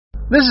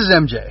This is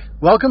MJ.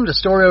 Welcome to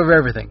Story Over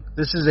Everything.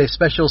 This is a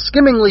special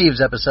Skimming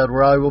Leaves episode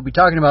where I will be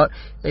talking about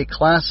a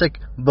classic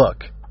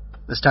book.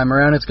 This time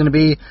around it's going to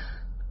be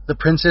The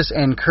Princess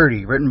and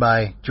Curdie, written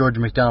by George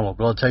MacDonald,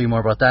 but I'll tell you more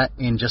about that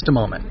in just a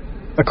moment.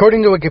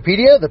 According to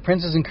Wikipedia, The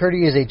Princess and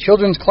Curdie is a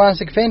children's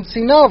classic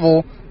fantasy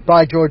novel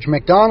by George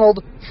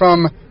MacDonald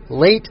from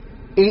late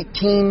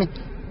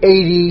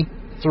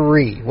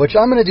 1883, which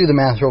I'm going to do the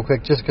math real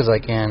quick just because I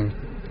can.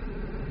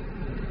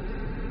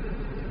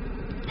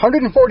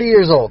 140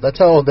 years old. That's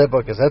how old that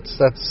book is.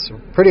 That's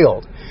pretty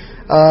old.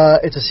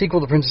 It's a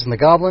sequel to Princess and the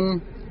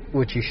Goblin,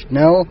 which you should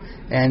know,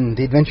 and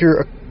the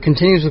adventure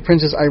continues with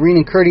Princess Irene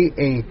and Curdie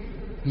a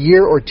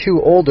year or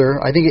two older.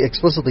 I think it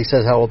explicitly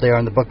says how old they are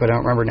in the book, but I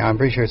don't remember now. I'm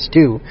pretty sure it's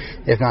 2,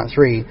 if not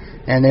 3.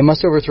 And they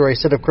must overthrow a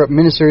set of corrupt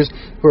ministers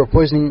who are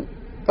poisoning...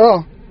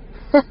 Oh.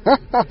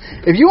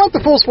 If you want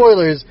the full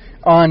spoilers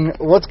on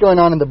what's going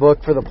on in the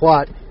book for the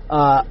plot,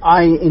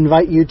 I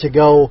invite you to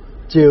go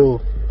to...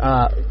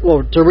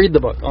 to read the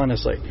book,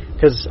 honestly,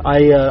 because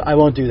I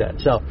won't do that.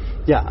 So,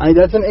 yeah,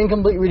 that's an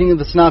incomplete reading of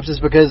the synopsis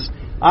because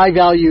I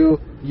value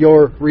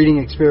your reading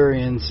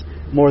experience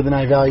more than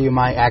I value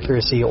my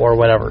accuracy or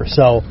whatever.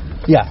 So,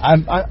 yeah,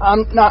 I'm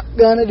not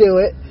gonna do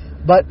it,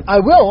 but I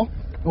will.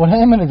 What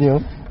I am gonna do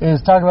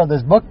is talk about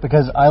this book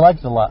because I liked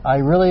it a lot. I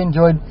really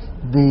enjoyed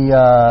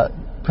the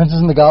Princess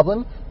and the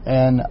Goblin,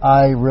 and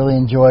I really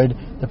enjoyed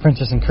The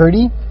Princess and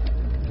Curdie.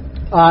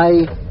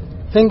 I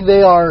think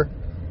they are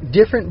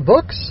different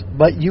books,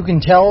 but you can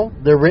tell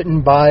they're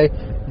written by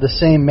the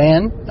same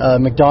man,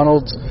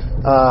 MacDonald's.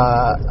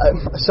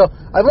 So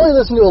I've only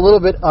listened to a little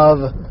bit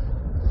of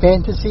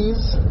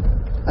Fantasies,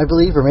 I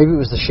believe, or maybe it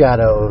was The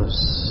Shadows.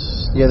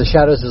 Yeah, The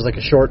Shadows is like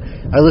a short.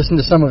 I listened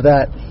to some of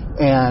that,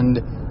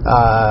 and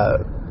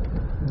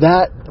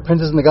that,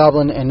 Princess and the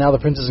Goblin, and now The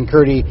Princess and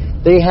Curdie,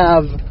 they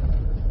have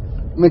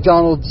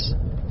MacDonald's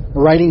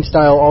writing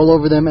style all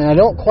over them, and I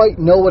don't quite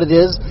know what it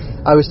is.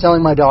 I was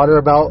telling my daughter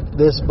about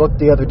this book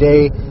the other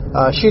day.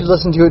 She'd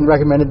listened to it and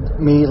recommended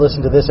me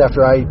listen to this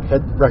after I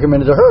had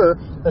recommended to her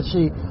that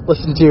she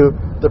listened to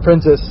The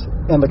Princess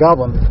and the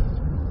Goblin.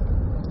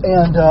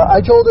 And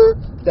I told her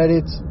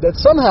that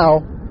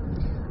somehow,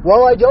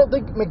 while I don't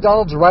think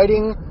MacDonald's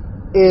writing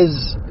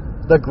is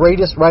the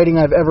greatest writing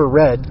I've ever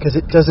read, because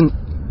it doesn't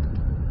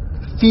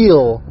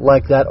feel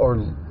like that or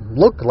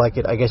look like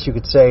it, I guess you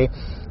could say,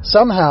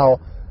 somehow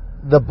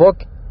the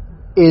book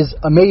is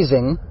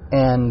amazing,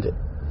 and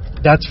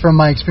that's from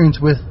my experience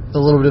with the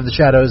little bit of The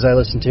Shadows I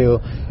listened to,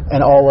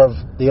 and all of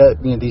the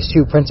these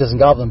 2 Princess and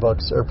Goblin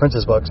books, or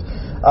Princess books.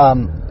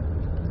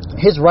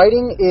 His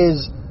writing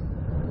is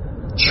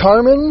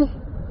charming,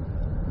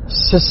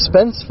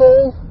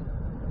 suspenseful,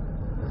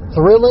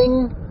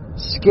 thrilling,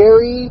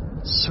 scary,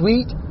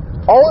 sweet,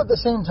 all at the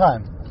same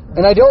time.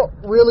 And I don't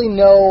really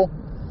know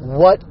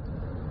what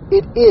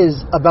it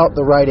is about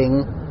the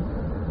writing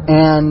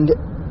and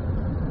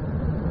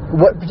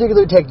what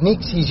particular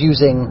techniques he's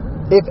using,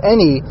 if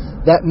any,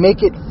 that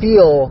make it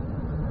feel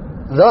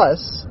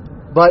thus,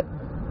 but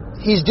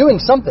he's doing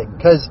something,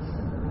 because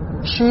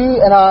she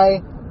and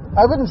I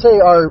wouldn't say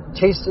our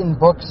taste in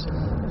books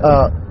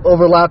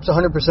overlaps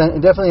 100%,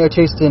 and definitely our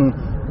taste in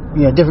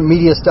different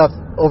media stuff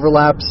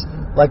overlaps.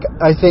 Like,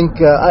 I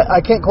think, I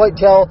can't quite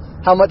tell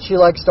how much she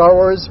likes Star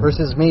Wars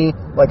versus me.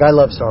 Like, I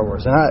love Star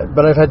Wars,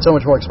 but I've had so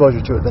much more exposure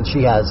to it than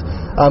she has.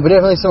 But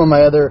definitely some of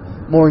my other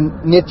more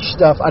niche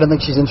stuff, I don't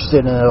think she's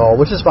interested in it at all,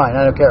 which is fine.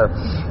 I don't care.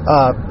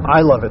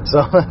 I love it,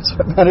 so that's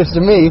what matters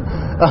to me.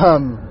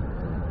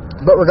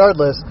 But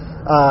regardless,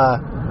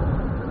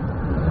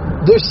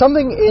 there's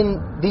something in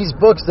these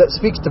books that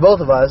speaks to both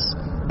of us,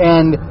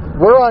 and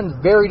we're on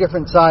very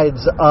different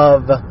sides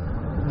of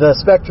the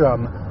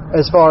spectrum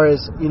as far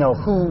as,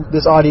 who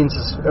this audience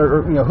is,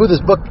 or who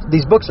these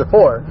books are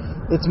for.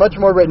 It's much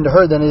more written to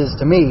her than it is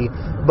to me,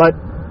 but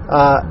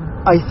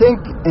I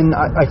think, and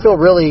I feel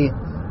really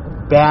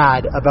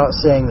bad about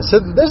saying this. So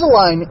there's a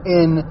line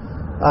in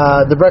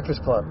The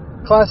Breakfast Club,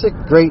 classic,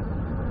 great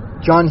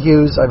John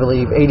Hughes, I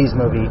believe, 80s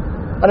movie.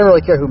 I don't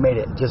really care who made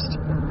it, just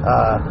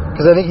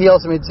because I think he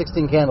also made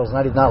 16 Candles, and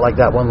I did not like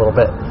that one little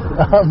bit,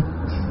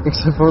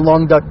 except for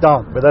Long Duck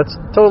Donk, but that's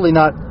totally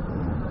not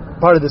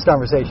part of this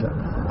conversation.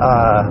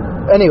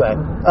 Anyway,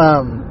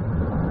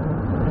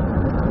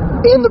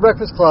 in The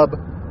Breakfast Club,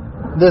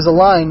 there's a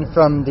line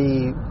from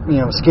the,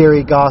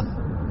 scary goth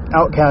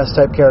outcast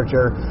type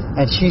character,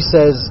 and she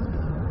says,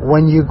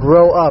 "When you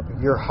grow up,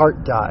 your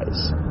heart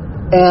dies."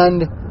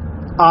 And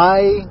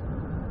I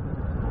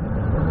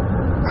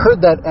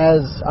heard that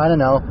as, I don't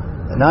know,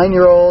 a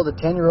 9-year-old, a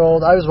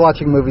 10-year-old. I was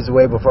watching movies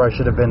way before I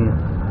should have been,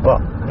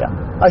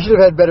 I should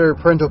have had better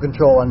parental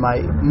control on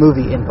my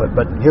movie input,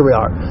 but here we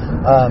are.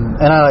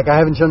 And I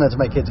haven't shown that to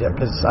my kids yet,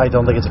 because I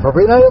don't think it's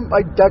appropriate. And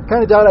I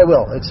kind of doubt I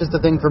will. It's just a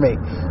thing for me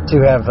to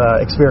have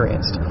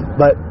experienced.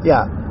 But,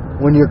 yeah,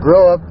 when you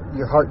grow up,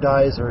 your heart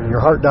dies, or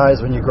your heart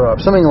dies when you grow up.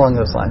 Something along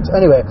those lines.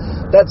 Anyway,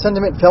 that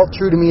sentiment felt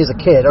true to me as a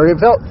kid, or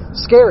it felt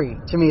scary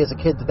to me as a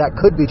kid that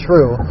could be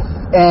true.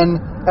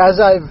 And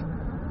as I've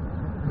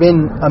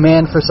been a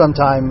man for some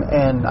time,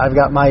 and I've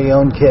got my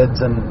own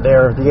kids, and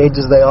they're the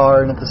ages they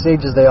are, and at the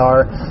stages they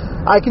are,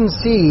 I can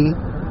see,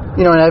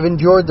 and I've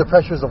endured the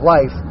pressures of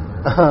life,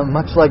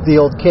 much like the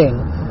old king.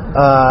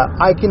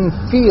 I can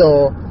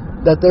feel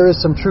that there is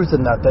some truth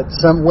in that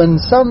when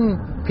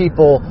some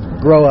people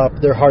grow up,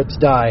 their hearts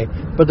die,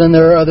 but then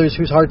there are others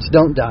whose hearts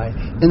don't die.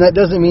 And that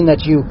doesn't mean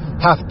that you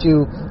have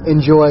to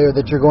enjoy, or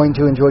that you're going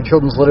to enjoy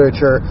children's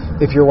literature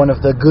if you're one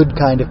of the good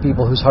kind of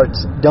people whose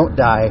hearts don't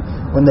die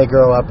when they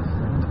grow up.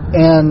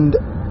 And,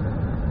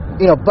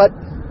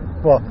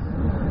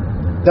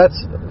 that's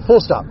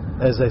full stop,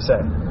 as they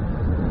say.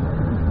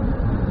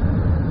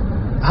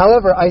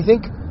 However, I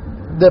think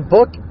the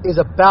book is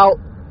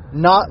about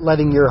not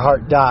letting your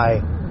heart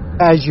die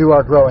as you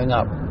are growing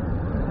up,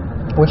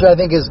 which I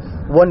think is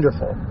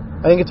wonderful.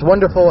 I think it's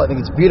wonderful. I think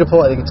it's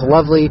beautiful. I think it's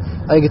lovely.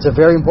 I think it's a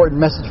very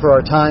important message for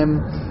our time.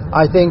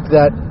 I think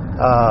that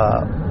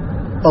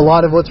a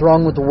lot of what's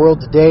wrong with the world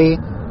today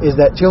is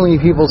that too many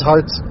people's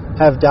hearts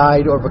have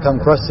died or become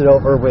crusted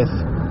over with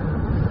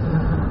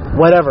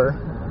whatever.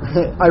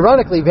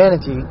 Ironically,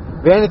 vanity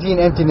and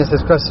emptiness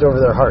has crusted over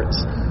their hearts.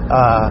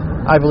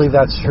 I believe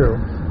that's true.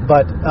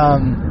 But,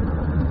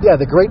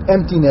 the great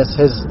emptiness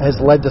has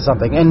led to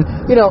something. And,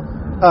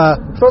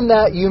 from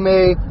that you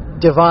may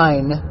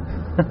divine,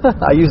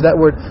 I use that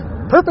word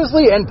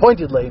purposely and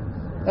pointedly,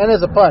 and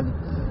as a pun,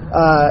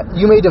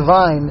 you may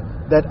divine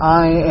that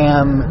I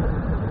am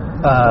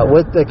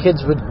what the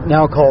kids would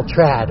now call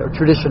trad, or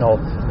traditional,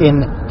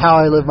 in how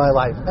I live my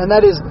life. And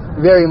that is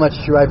very much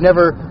true. I've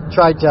never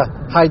tried to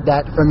hide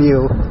that from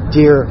you,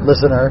 dear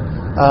listener.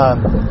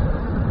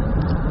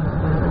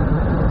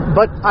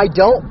 But I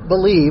don't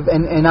believe,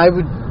 and I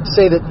would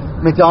say that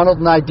MacDonald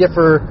and I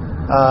differ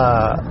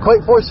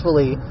quite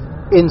forcefully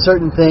in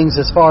certain things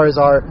as far as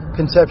our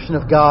conception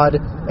of God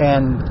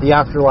and the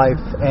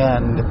afterlife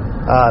and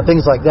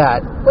things like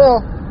that. Well,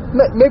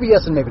 maybe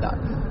yes and maybe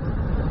not.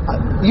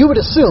 You would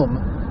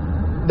assume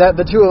that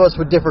the two of us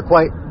would differ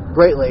quite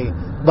greatly,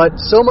 but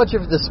so much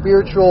of the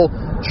spiritual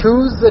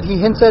truths that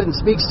he hints at and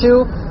speaks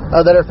to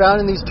that are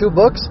found in these two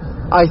books,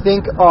 I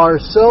think,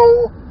 are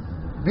so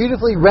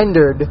beautifully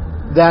rendered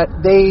that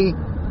they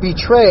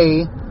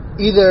betray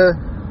either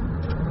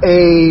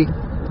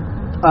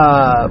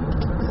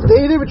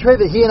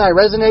that he and I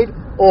resonate,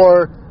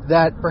 or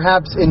that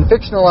perhaps in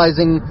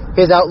fictionalizing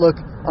his outlook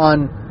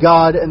on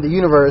God and the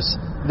universe,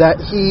 that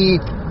he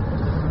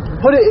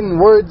put it in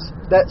words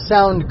that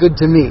sound good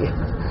to me,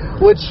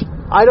 which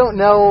I don't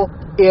know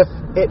if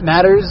it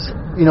matters,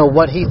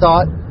 what he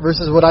thought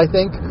versus what I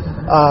think,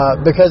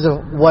 because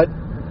of what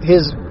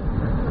his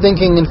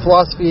thinking and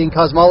philosophy and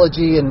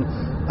cosmology and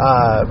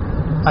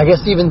I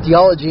guess even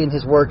theology in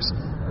his works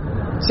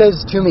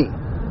says to me.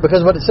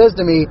 Because what it says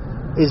to me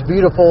is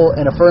beautiful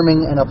and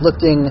affirming and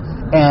uplifting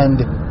and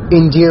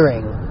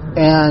endearing.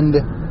 And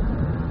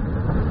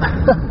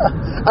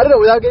I don't know,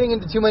 without getting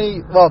into too many,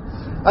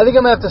 I think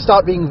I'm going to have to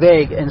stop being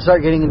vague and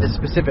start getting into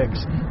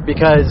specifics,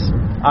 because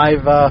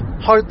I've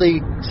hardly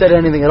said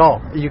anything at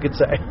all, you could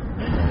say.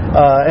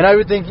 And I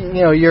would think,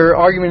 your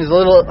argument is a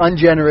little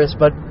ungenerous,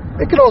 but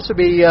it could also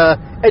be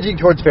edging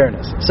towards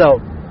fairness. So,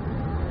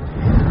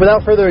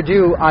 without further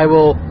ado, I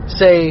will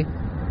say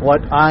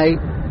what I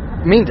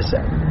mean to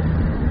say.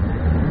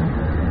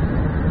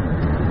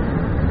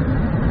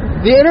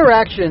 The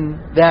interaction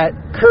that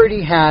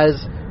Curdie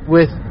has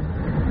with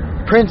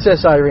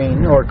Princess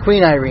Irene, or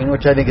Queen Irene,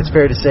 which I think it's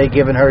fair to say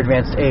given her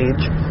advanced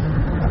age,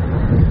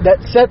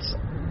 that sets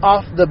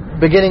off the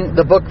beginning,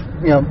 the book,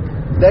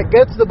 that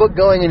gets the book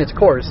going in its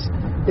course,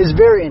 is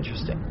very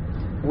interesting.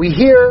 We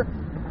hear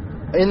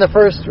in the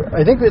first,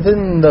 I think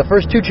within the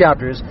first two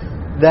chapters,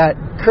 that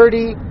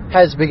Curdie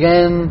has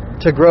begun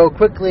to grow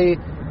quickly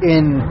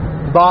in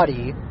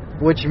body,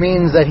 which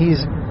means that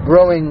he's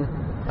growing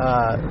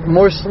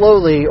more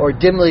slowly or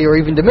dimly or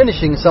even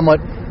diminishing somewhat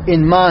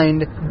in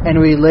mind, and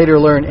we later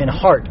learn in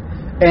heart.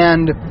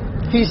 And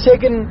he's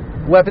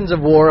taken weapons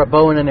of war, a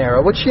bow and an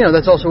arrow, which,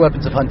 that's also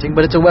weapons of hunting,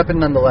 but it's a weapon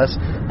nonetheless.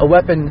 A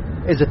weapon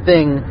is a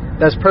thing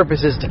that's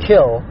purpose is to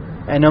kill,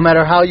 and no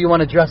matter how you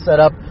want to dress that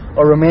up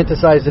or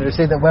romanticize it or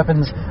say that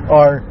weapons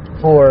are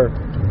for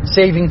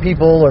saving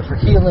people or for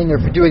healing or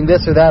for doing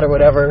this or that or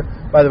whatever.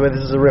 By the way,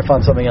 this is a riff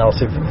on something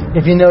else.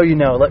 If you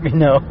know, let me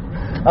know.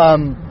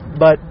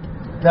 But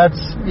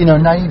that's,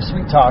 naive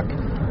sweet talk.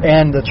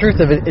 And the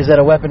truth of it is that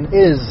a weapon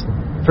is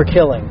for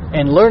killing.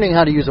 And learning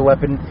how to use a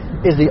weapon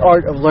is the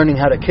art of learning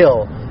how to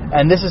kill.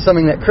 And this is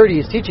something that Curdie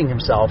is teaching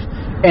himself.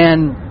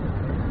 And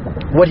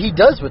what he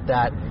does with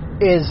that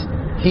is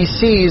he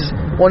sees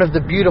one of the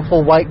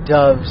beautiful white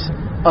doves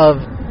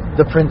of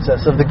the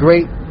princess, of the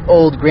great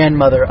old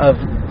grandmother of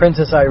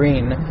Princess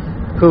Irene,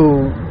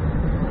 who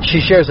she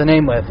shares a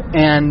name with.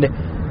 And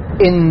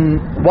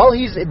while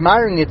he's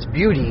admiring its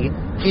beauty,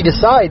 he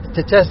decides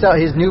to test out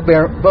his new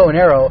bow and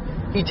arrow.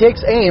 He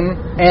takes aim,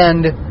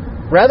 and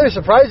rather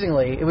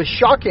surprisingly, it was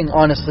shocking,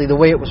 honestly, the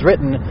way it was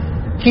written,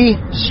 he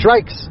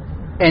strikes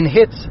and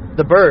hits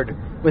the bird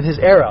with his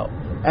arrow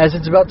as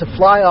it's about to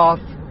fly off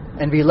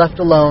and be left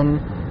alone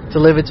to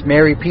live its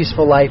merry,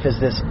 peaceful life as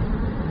this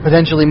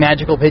potentially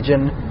magical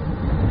pigeon.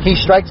 He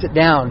strikes it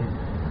down,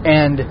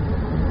 and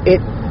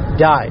it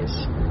dies.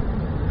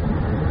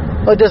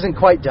 Well, it doesn't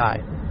quite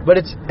die, but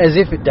it's as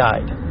if it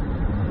died.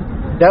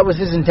 That was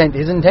his intent.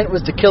 His intent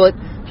was to kill it.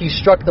 He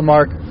struck the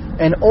mark,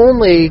 and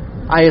only,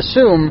 I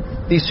assume,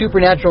 the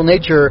supernatural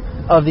nature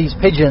of these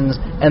pigeons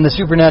and the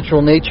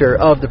supernatural nature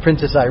of the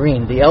Princess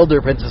Irene, the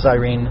elder Princess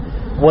Irene,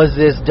 was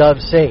this dove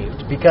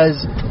saved.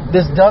 Because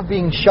this dove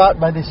being shot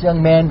by this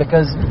young man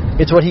because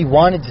it's what he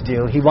wanted to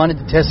do. He wanted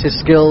to test his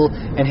skill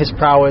and his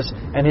prowess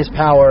and his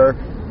power,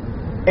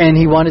 and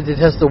he wanted to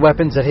test the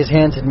weapons that his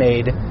hands had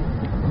made.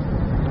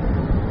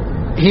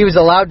 He was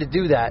allowed to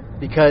do that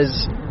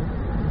because,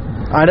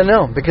 I don't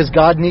know, because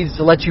God needs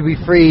to let you be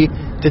free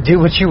to do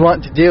what you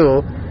want to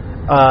do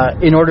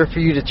in order for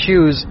you to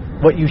choose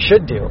what you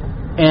should do.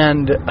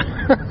 And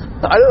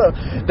I don't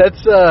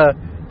know,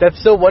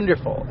 that's so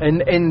wonderful.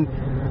 And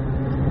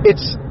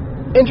it's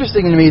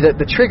interesting to me that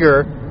the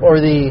trigger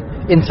or the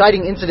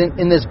inciting incident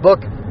in this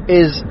book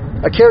is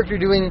a character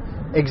doing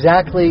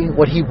exactly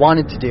what he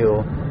wanted to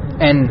do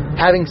and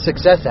having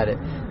success at it.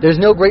 There's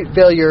no great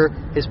failure.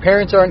 His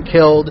parents aren't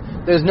killed.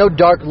 There's no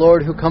dark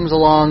lord who comes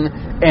along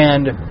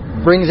and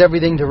brings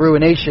everything to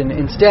ruination.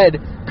 Instead,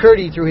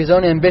 Curdie, through his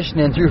own ambition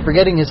and through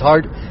forgetting his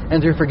heart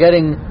and through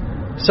forgetting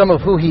some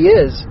of who he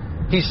is,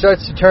 he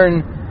starts to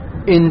turn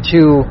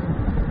into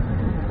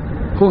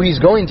who he's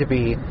going to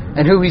be.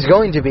 And who he's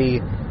going to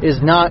be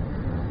is not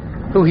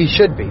who he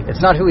should be.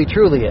 It's not who he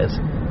truly is,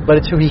 but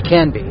it's who he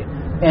can be.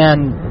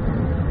 And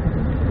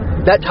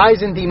that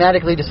ties in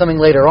thematically to something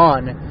later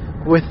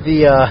on with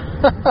the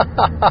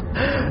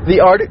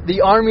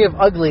the army of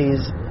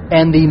uglies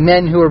and the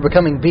men who are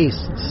becoming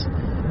beasts.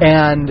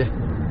 And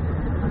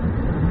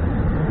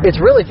it's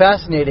really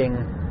fascinating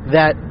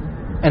that,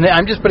 and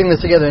I'm just putting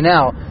this together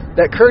now,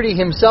 that Curdie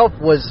himself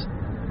was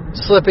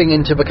slipping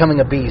into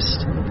becoming a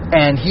beast,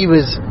 and he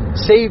was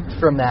saved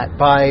from that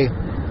by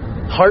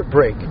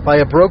heartbreak, by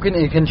a broken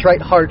and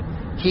contrite heart.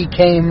 He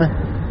came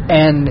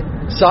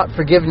and sought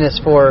forgiveness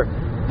for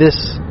this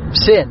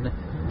sin,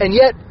 and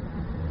yet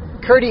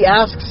Curdie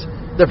asks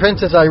the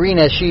Princess Irene,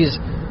 as she's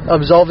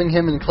absolving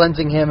him and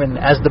cleansing him, and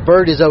as the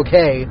bird is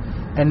okay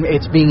and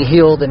it's being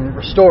healed and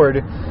restored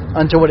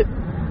unto what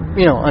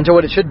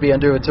it should be,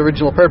 unto its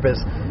original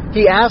purpose,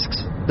 he asks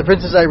the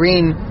Princess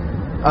Irene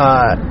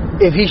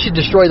if he should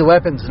destroy the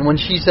weapons, and when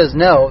she says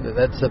no,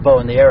 that's the bow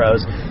and the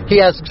arrows,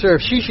 he asks her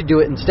if she should do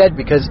it instead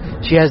because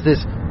she has this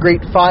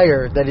great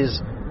fire that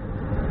is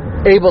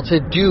able to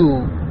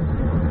do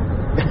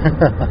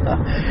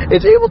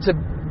it's able to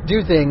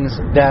do things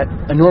that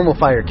a normal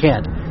fire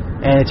can't,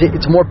 and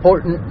it's more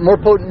potent, more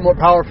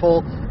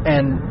powerful,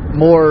 and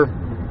more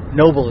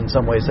noble in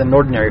some ways than an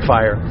ordinary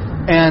fire.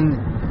 And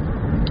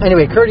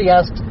anyway, Curdie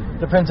asks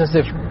the princess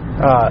if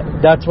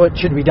that's what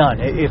should be done,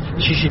 if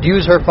she should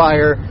use her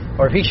fire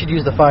or if he should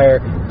use the fire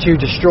to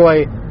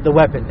destroy the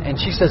weapon, and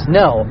she says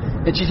no,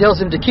 and she tells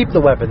him to keep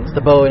the weapons,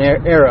 the bow and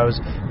arrows,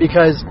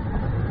 because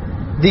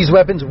these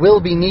weapons will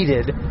be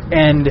needed,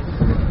 and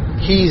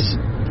he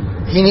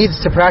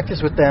needs to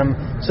practice with them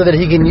so that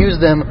he can use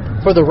them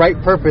for the right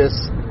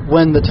purpose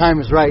when the time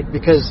is right,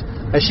 because,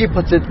 as she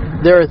puts it,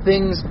 there are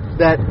things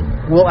that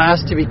will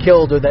ask to be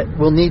killed or that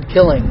will need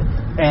killing,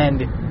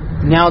 and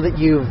now that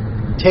you've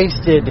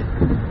tasted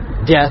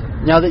death,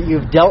 now that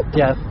you've dealt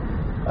death,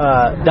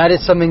 that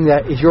is something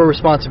that is your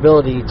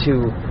responsibility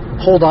to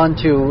hold on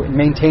to and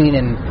maintain,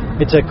 and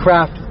it's a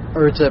craft,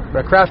 or it's a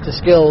craft, a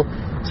skill,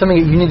 something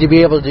that you need to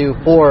be able to do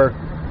for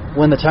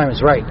when the time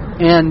is right.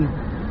 And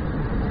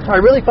I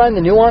really find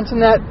the nuance in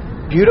that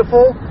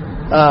beautiful.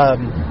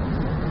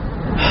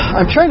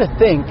 I'm trying to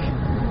think.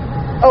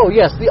 Oh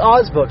yes, the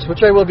Oz books, which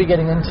I will be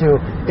getting into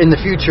in the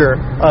future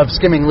of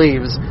Skimming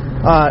Leaves.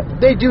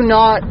 They do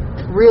not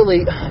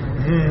really.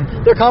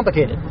 They're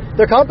complicated.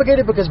 They're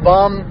complicated because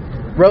Baum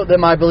wrote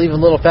them, I believe, a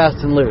little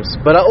fast and loose.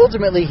 But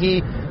ultimately,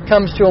 he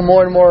comes to a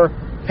more and more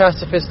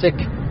pacifistic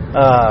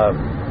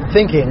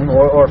thinking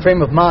or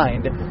frame of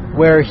mind,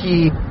 where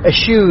he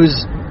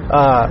eschews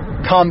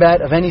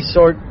combat of any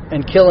sort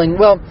and killing.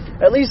 Well,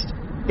 at least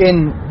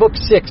in Book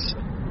 6,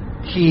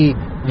 he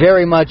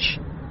very much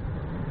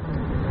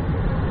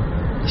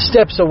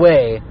steps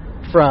away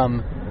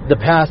from the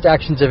past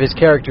actions of his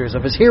characters,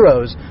 of his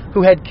heroes,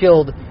 who had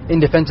killed in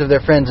defense of their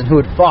friends and who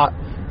had fought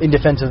in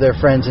defense of their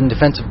friends, in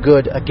defense of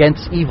good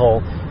against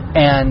evil.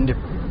 And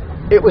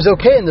it was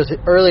okay in those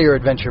earlier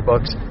adventure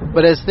books,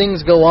 but as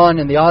things go on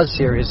in the Oz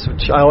series,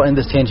 which I'll end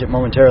this tangent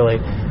momentarily,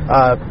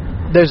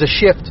 there's a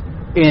shift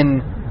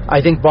in,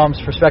 I think, Baum's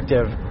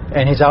perspective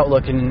and his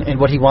outlook and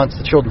what he wants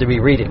the children to be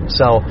reading.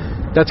 So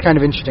that's kind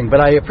of interesting. But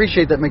I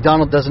appreciate that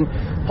MacDonald doesn't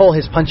pull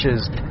his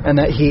punches and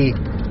that he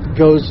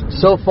goes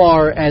so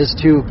far as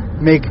to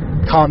make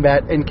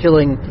combat and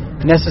killing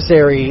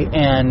necessary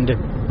and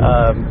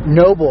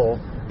noble,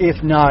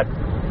 if not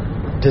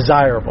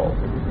desirable.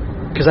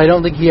 Because I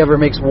don't think he ever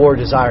makes war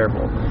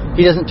desirable.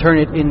 He doesn't turn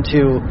it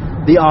into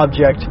the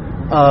object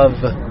of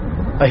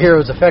a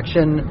hero's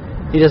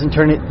affection. He doesn't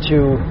turn it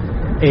to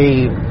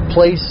a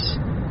place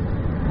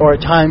or a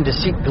time to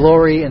seek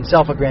glory and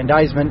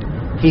self-aggrandizement.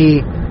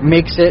 He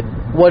makes it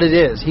what it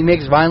is. He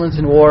makes violence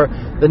and war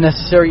the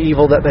necessary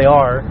evil that they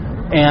are,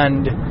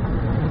 and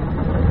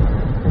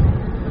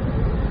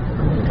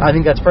I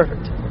think that's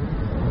perfect.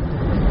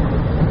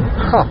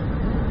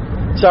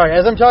 Sorry,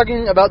 as I'm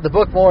talking about the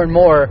book more and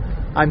more,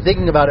 I'm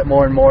thinking about it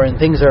more and more, and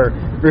things are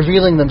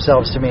revealing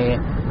themselves to me,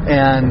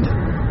 and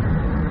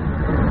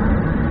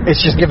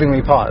it's just giving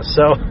me pause.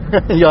 So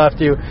you'll have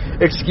to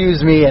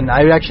excuse me, and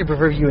I would actually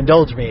prefer you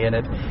indulge me in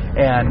it.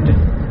 And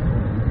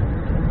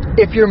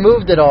if you're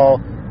moved at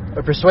all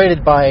or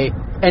persuaded by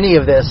any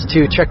of this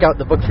to check out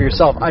the book for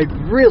yourself, I'd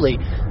really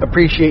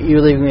appreciate you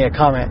leaving me a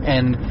comment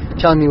and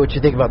telling me what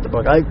you think about the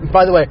book.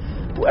 By the way,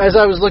 as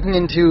I was looking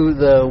into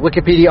the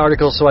Wikipedia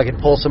articles so I could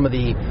pull some of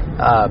the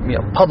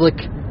public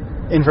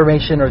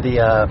information, or the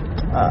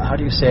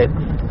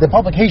the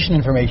publication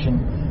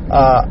information,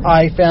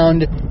 I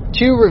found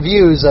 2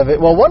 reviews of it.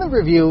 Well, one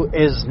review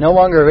is no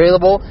longer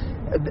available,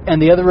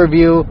 and the other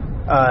review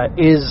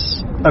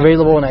is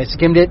available, and I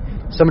skimmed it.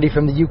 Somebody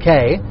from the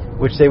UK,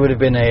 which they would have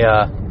been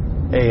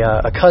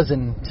a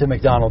cousin to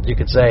McDonald, you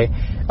could say,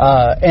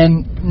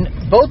 and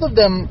both of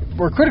them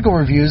were critical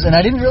reviews, and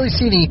I didn't really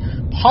see any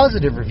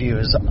positive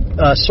reviews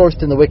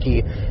sourced in the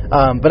wiki,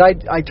 but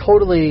I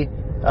totally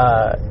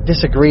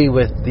disagree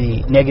with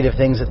the negative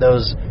things that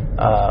those.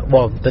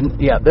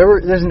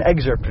 There's an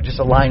excerpt, or just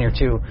a line or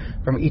 2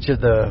 from each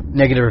of the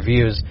negative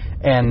reviews,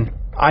 and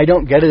I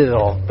don't get it at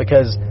all,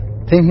 because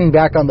thinking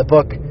back on the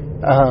book,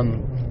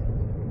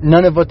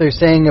 none of what they're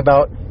saying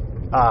about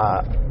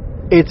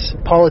its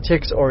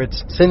politics or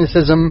its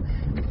cynicism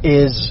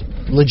is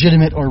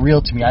legitimate or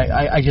real to me.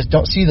 I just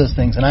don't see those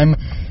things, and I'm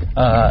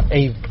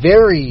a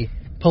very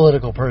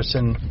political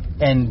person,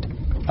 and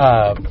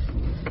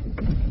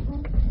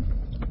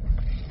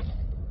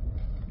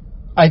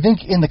I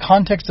think in the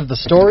context of the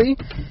story,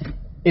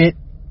 it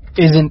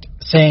isn't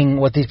saying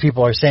what these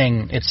people are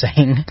saying it's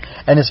saying.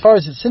 And as far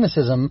as its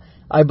cynicism,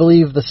 I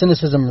believe the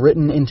cynicism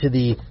written into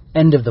the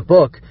end of the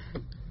book,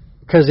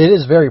 because it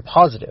is very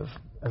positive,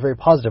 a very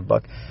positive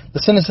book. The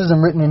cynicism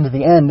written into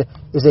the end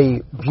is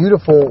a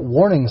beautiful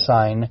warning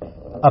sign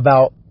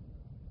about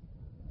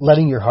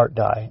letting your heart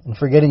die and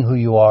forgetting who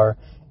you are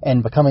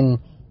and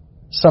becoming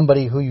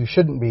somebody who you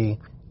shouldn't be,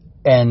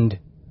 and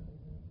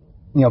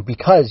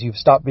because you've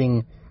stopped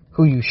being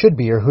who you should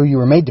be or who you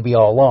were made to be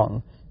all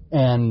along.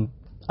 And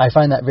I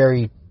find that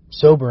very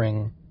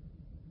sobering,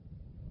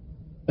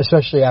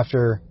 especially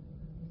after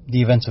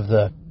the events of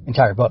the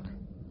entire book.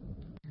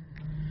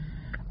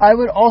 I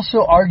would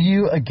also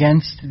argue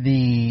against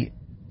the...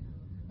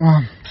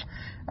 I'm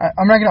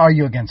not going to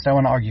argue against, I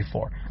want to argue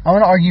for. I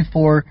want to argue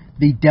for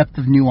the depth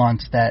of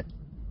nuance that...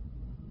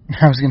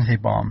 I was going to say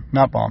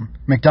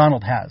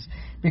McDonald has.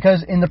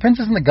 Because in The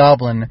Princess and the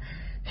Goblin,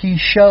 he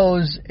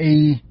shows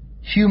a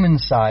human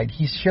side,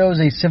 he shows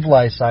a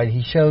civilized side,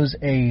 he shows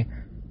a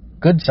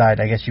good side,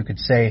 I guess you could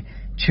say,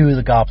 to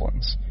the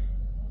goblins.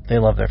 They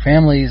love their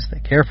families, they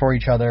care for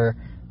each other.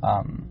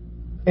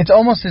 It's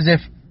almost as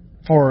if,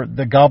 for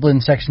the goblin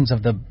sections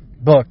of the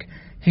book,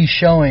 he's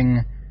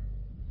showing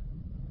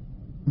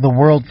the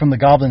world from the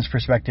goblins'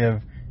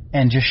 perspective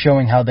and just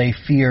showing how they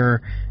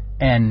fear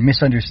and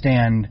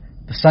misunderstand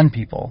the Sun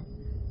People.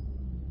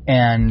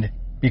 And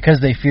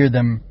because they fear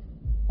them,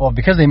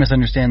 because they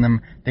misunderstand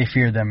them, they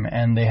fear them,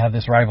 and they have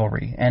this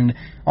rivalry. And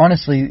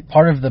honestly,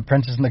 part of The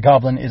Princess and the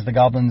Goblin is the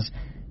goblins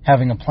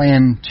having a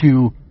plan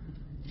to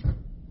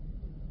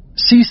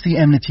cease the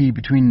enmity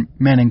between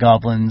men and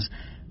goblins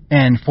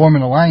and form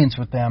an alliance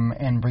with them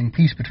and bring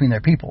peace between their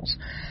peoples.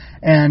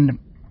 And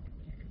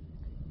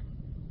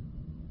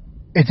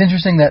it's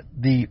interesting that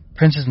The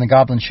Princess and the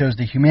Goblin shows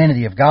the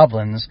humanity of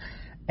goblins,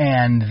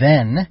 and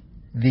then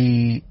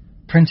The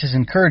Princess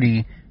and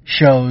Curdie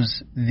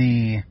shows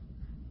the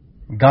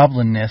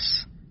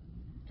goblinness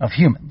of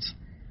humans.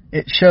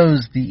 It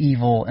shows the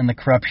evil and the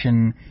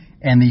corruption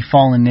and the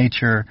fallen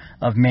nature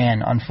of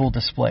man on full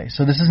display.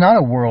 So this is not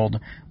a world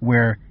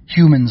where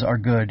humans are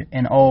good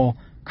and all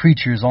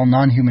creatures, all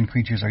non-human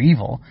creatures are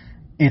evil.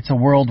 It's a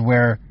world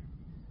where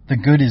the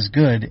good is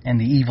good and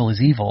the evil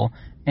is evil,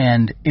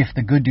 and if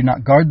the good do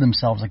not guard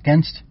themselves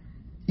against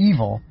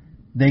evil,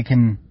 they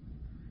can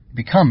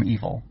become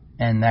evil,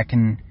 and that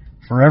can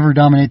forever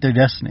dominate their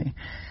destiny.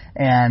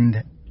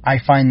 And I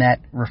find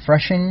that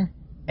refreshing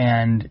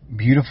and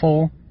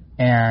beautiful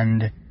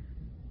and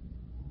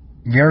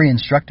very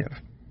instructive.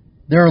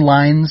 There are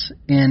lines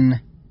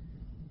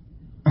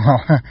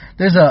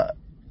there's a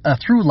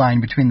through line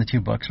between the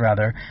 2 books,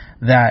 rather,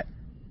 that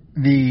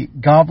the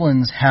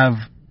goblins have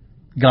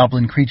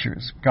goblin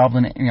creatures,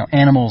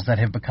 animals that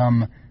have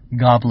become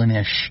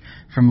goblinish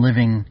from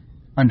living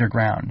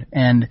underground.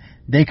 And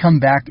they come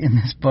back in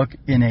this book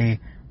in a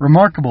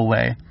remarkable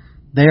way.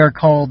 They are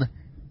called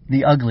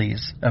the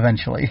Uglies,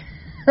 eventually,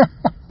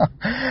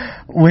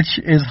 which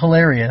is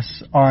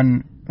hilarious.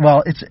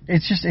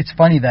 It's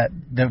funny that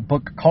the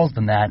book calls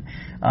them that,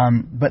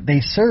 but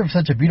they serve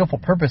such a beautiful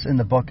purpose in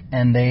the book,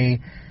 and they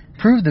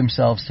prove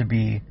themselves to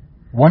be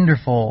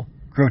wonderful,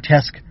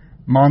 grotesque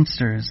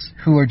monsters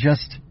who are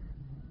just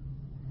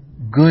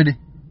good,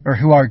 or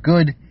who are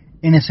good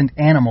innocent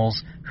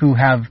animals who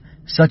have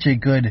such a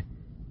good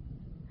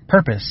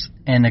purpose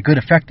and a good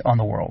effect on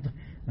the world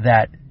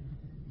that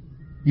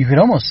you could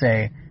almost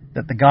say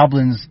that the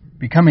goblins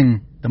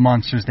becoming the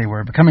monsters they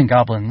were, becoming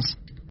goblins,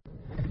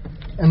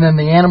 and then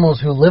the animals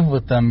who live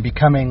with them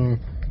becoming,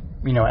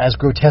 as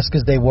grotesque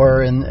as they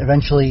were, and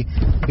eventually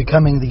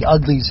becoming the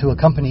uglies who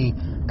accompany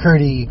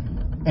Curdie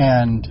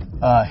and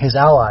his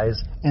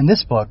allies in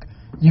this book.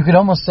 You could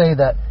almost say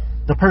that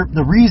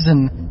the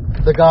reason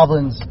the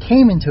goblins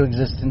came into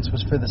existence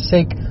was for the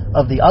sake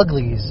of the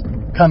uglies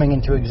coming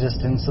into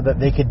existence, so that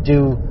they could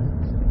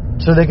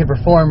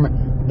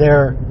perform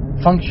their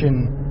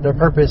function, their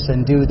purpose,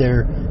 and do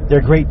their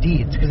great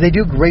deeds. Because they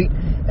do great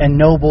and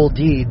noble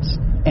deeds,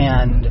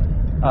 and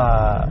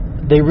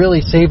they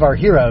really save our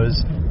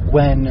heroes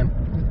when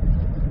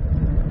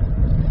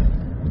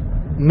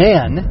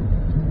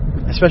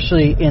man,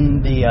 especially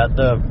in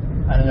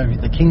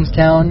the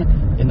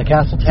Kingstown, in the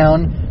Castle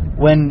Town,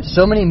 when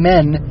so many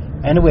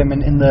men and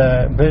women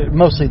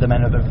mostly the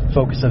men are the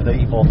focus of the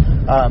evil.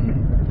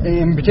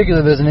 In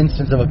particular, there's an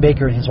instance of a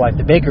baker and his wife.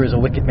 The baker is a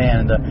wicked man,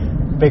 and the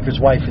baker's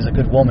wife is a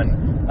good woman,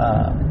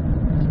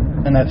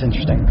 and that's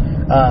interesting.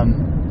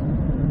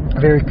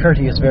 Very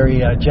courteous,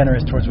 very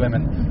generous towards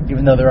women,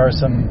 even though there are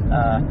some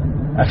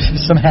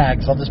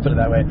hags, I'll just put it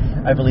that way,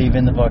 I believe,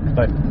 in the book,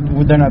 but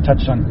they're not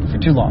touched on for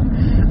too long.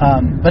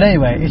 But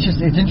anyway, it's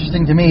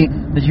interesting to me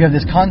that you have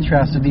this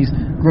contrast of these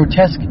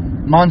grotesque,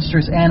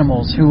 monstrous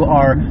animals who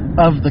are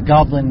of the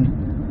goblin,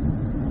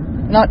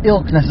 not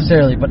ilk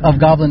necessarily, but of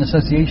goblin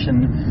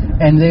association,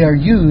 and they are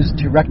used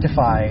to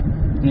rectify,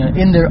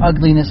 in their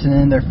ugliness and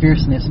in their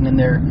fierceness and in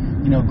their,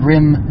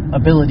 grim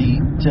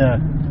ability to,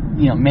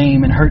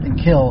 maim and hurt and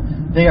kill.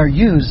 They are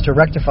used to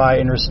rectify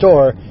and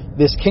restore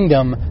this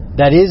kingdom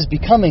that is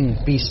becoming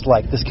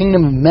beast-like, this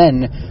kingdom of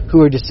men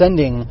who are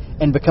descending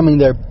and becoming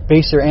their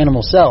baser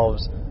animal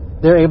selves.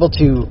 They're able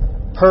to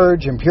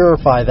purge and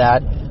purify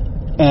that,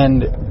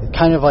 and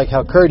kind of like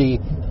how Curdie,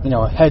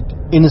 had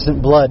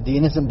innocent blood, the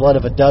innocent blood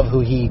of a dove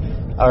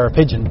or a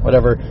pigeon,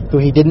 whatever, who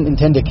he didn't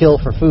intend to kill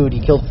for food,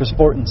 he killed for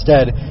sport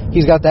instead.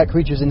 He's got that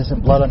creature's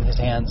innocent blood on his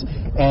hands,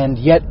 and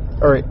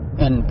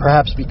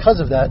perhaps because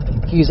of that,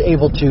 he's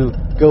able to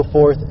go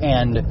forth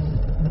and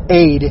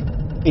aid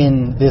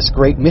in this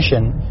great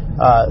mission.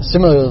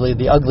 Similarly,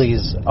 the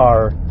uglies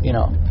are,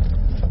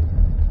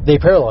 they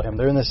parallel him.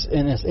 They're in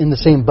the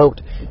same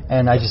boat,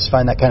 and I just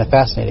find that kind of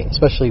fascinating,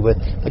 especially with,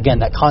 again,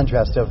 that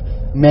contrast of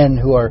men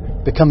who are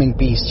becoming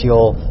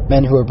bestial,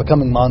 men who are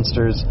becoming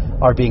monsters,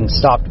 are being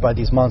stopped by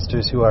these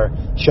monsters who are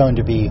shown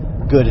to be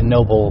good and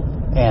noble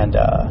and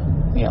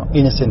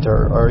innocent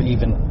or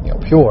even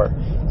pure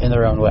in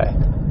their own way.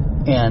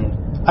 And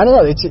I don't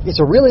know, it's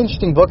a really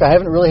interesting book. I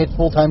haven't really had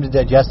full time to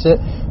digest it,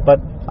 but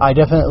I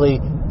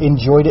definitely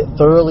enjoyed it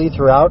thoroughly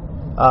throughout.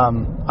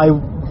 I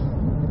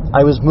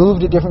was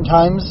moved at different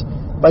times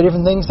by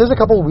different things. There's a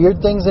couple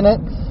weird things in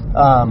it,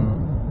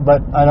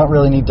 but I don't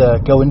really need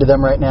to go into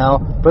them right now.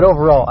 But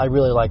overall, I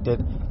really liked it,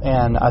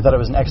 and I thought it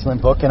was an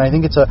excellent book, and I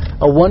think it's a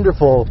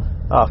wonderful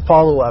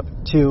follow-up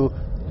to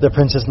The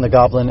Princess and the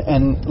Goblin.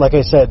 And like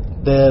I said,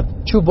 the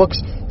two books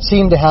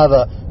seem to have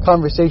a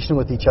conversation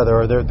with each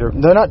other, or they're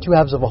not two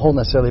halves of a whole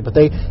necessarily, but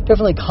they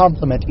definitely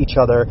complement each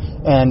other,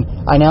 and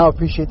I now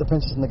appreciate The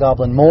Princess and the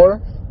Goblin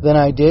more than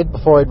I did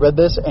before I'd read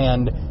this,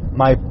 and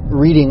my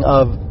reading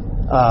of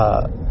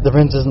The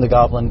Princess and the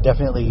Goblin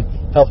definitely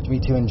helped me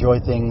to enjoy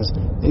things.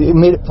 It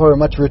made it for a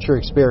much richer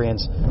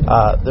experience,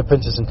 The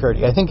Princess and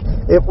Curdie. I think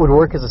it would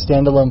work as a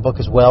standalone book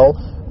as well,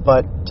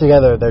 but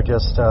together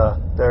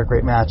they're a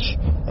great match,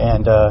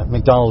 and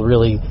MacDonald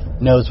really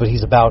knows what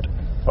he's about,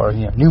 or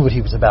knew what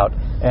he was about,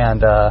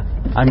 and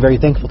I'm very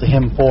thankful to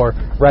him for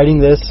writing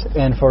this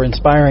and for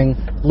inspiring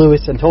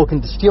Lewis and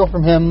Tolkien to steal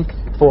from him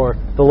for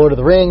The Lord of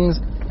the Rings,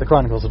 The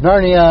Chronicles of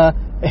Narnia,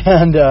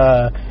 and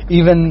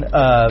even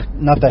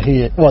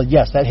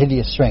that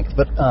Hideous Strength,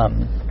 but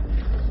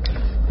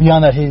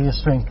beyond that Hideous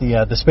Strength,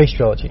 the Space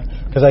Trilogy,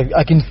 because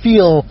I can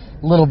feel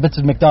little bits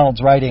of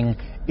MacDonald's writing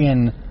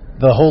in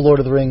the whole Lord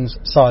of the Rings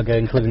saga,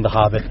 including The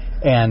Hobbit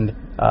and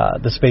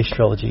the Space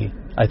Trilogy,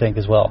 I think,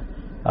 as well,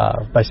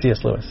 by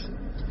C.S. Lewis.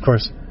 Of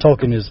course,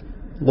 Tolkien is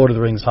Lord of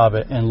the Rings,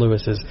 Hobbit, and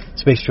Lewis is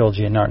Space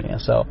Trilogy and Narnia.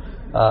 So,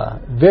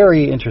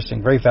 very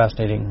interesting, very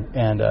fascinating,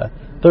 and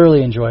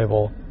thoroughly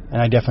enjoyable,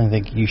 and I definitely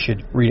think you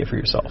should read it for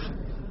yourself.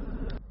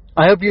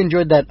 I hope you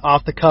enjoyed that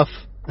off-the-cuff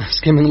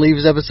Skimming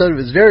Leaves episode. It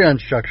was very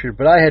unstructured,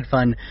 but I had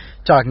fun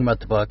talking about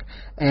the book,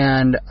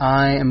 and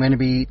I am going to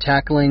be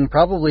tackling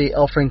probably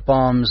L. Frank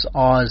Baum's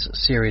Oz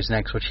series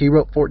next, which he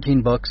wrote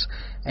 14 books,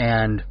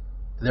 and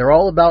they're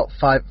all about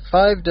 5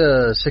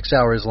 to 6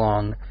 hours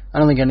long. I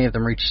don't think any of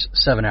them reach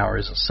 7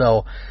 hours,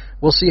 so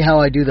we'll see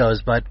how I do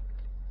those, but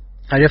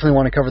I definitely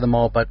want to cover them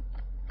all, but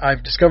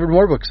I've discovered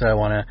more books that I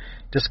want to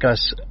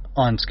discuss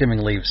on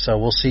Skimming Leaves, so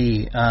we'll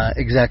see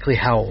exactly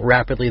how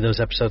rapidly those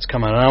episodes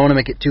come out. And I don't want to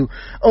make it too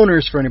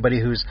onerous for anybody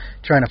who's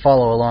trying to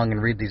follow along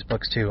and read these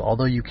books too,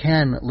 although you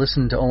can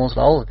listen to almost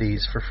all of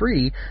these for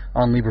free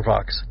on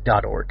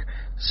LibriVox.org.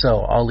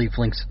 So I'll leave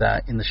links to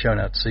that in the show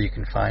notes so you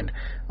can find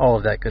all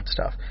of that good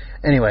stuff.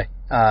 Anyway,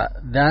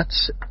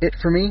 that's it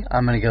for me.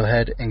 I'm going to go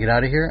ahead and get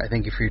out of here. I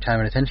thank you for your time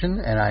and attention,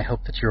 and I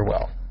hope that you're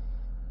well.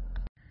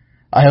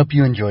 I hope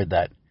you enjoyed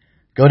that.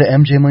 Go to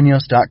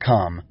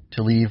mjmunoz.com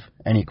to leave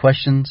any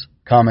questions,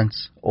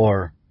 comments,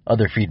 or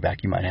other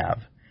feedback you might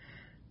have.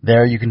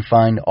 There you can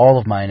find all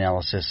of my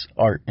analysis,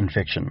 art, and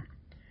fiction.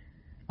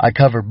 I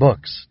cover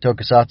books,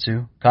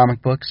 tokusatsu,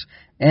 comic books,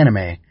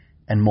 anime,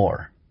 and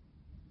more.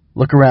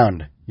 Look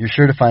around. You're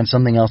sure to find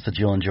something else that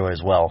you'll enjoy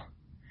as well.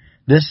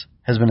 This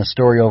has been a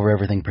Story Over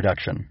Everything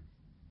production.